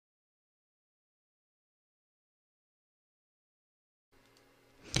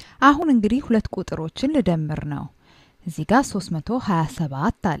አሁን እንግዲህ ሁለት ቁጥሮችን ልደምር ነው እዚህ ጋር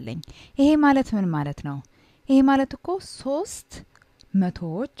 327 አለኝ ይሄ ማለት ምን ማለት ነው ይሄ ማለት እኮ 3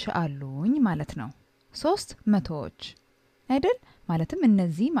 መቶዎች አሉኝ ማለት ነው 3 መቶዎች አይደል ማለትም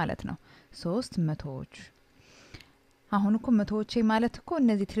እነዚህ ማለት ነው 3 መቶዎች አሁን እኮ መቶዎቼ ማለት እኮ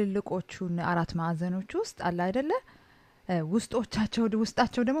እነዚህ ትልልቆቹን አራት ማዕዘኖች ውስጥ አለ አይደለ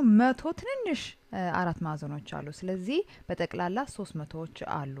ውስጣቸው ደግሞ መቶ ትንንሽ አራት ማዕዘኖች አሉ ስለዚህ በጠቅላላ 3 መቶዎች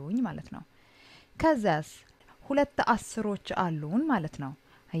አሉኝ ማለት ነው ከዛስ ሁለት አስሮች አሉን ማለት ነው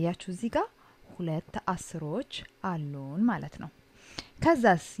አያችሁ እዚህ ጋር ሁለት አስሮች አሉን ማለት ነው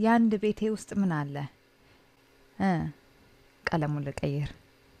ከዛስ ያንድ ቤቴ ውስጥ ምን አለ ቀለሙን ልቀይር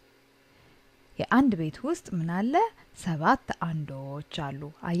የአንድ ቤት ውስጥ ምን አለ 7 አንዶች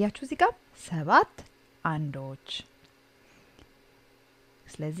አሉ አያችሁ እዚህ ጋር 7 አንዶች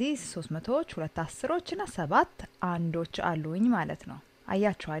ስለዚህ 300ዎች ሁለት አስሮችና 7 አንዶች አሉኝ ማለት ነው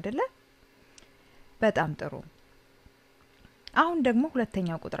አያችሁ አይደለ በጣም ጥሩ አሁን ደግሞ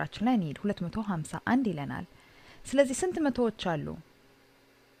ሁለተኛው ቁጥራችን ላይ እንሂድ 251 ይለናል ስለዚህ ስንት መቶዎች አሉ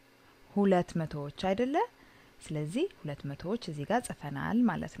 200ዎች አይደለ ስለዚህ 200ዎች እዚህ ጋር ጽፈናል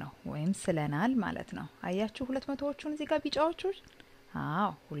ማለት ነው ወይም ስለናል ማለት ነው አያችሁ 200ዎቹን እዚህ ጋር ቢጫዎቹ አዎ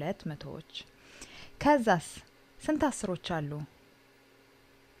 200ዎች ከዛስ ስንት አስሮች አሉ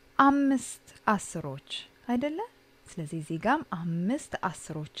 5 አስሮች አይደለ ስለዚህ እዚህ ጋር 5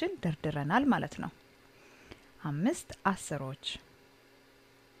 አስሮችን ደርድረናል ማለት ነው 5 አስሮች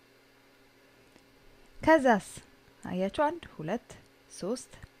ከዛስ አያችሁ 1 2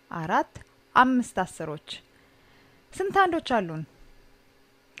 3 4 5 አስሮች ስንት አንዶች አሉን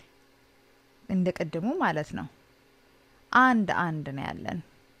እንደቀደሙ ማለት ነው አንድ ነው ያለን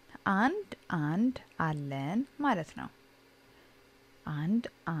አንድ አለን ማለት ነው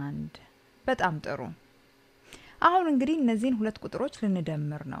አንድ በጣም ጥሩ አሁን እንግዲህ እነዚህን ሁለት ቁጥሮች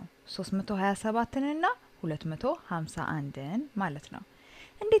ልንደምር ነው 327 እና 251 ማለት ነው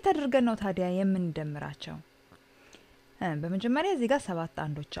እንዴት አድርገን ነው ታዲያ የምንደምራቸው በመጀመሪያ እዚህ ጋር 7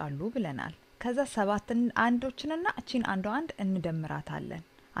 አንዶች አሉ ብለናል ከዛ 7 አንዶችንና እቺን አንድ እንደምራታለን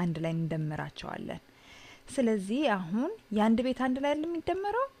አንድ ላይ እንደምራቸዋለን ስለዚህ አሁን ያንድ ቤት አንድ ላይ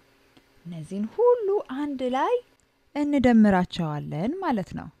የሚደመረው እነዚህን ሁሉ አንድ ላይ እንደምራቸዋለን ማለት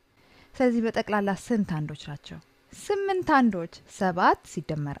ነው ስለዚህ በጠቅላላ ስንት አንዶች ናቸው 8 አንዶች 7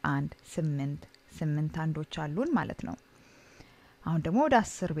 ሲደመር 1 8 አንዶች አሉን ማለት ነው አሁን ደግሞ ወደ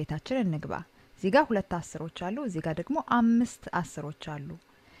 10 ቤታችን እንግባ እዚህ ጋር ሁለት አስሮች አሉ እዚህ ጋር ደግሞ 5 አስሮች አሉ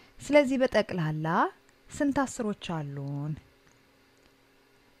ስለዚህ በጠቅላላ ስንት አስሮች አሉን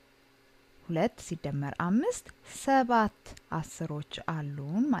 2 ሲደመር 5 7 አስሮች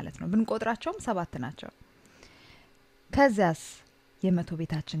አሉን ማለት ነው ብንቆጥራቸውም 7 ናቸው ከዛስ የመቶ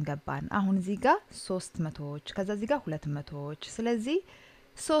ቤታችን ገባን አሁን እዚህ ጋር 3 መቶዎች ከዛ እዚህ ጋር 2 መቶዎች ስለዚህ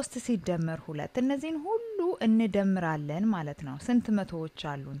 3 ሲደመር 2 እነዚህን ሁሉ እንደምራለን ማለት ነው ስንት መቶዎች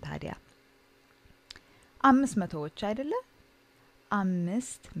አሉን ታዲያ 5 መቶዎች አይደለ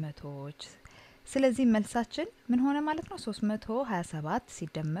 5 መቶዎች ስለዚህ መልሳችን ምን ሆነ ማለት ነው 327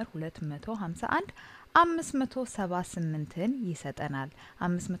 ሲደመር 251 578ን ይሰጠናል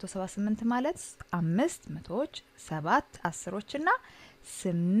 578 ማለት 5 መቶዎች 7 አስሮችና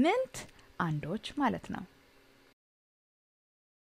 8 አንዶች ማለት ነው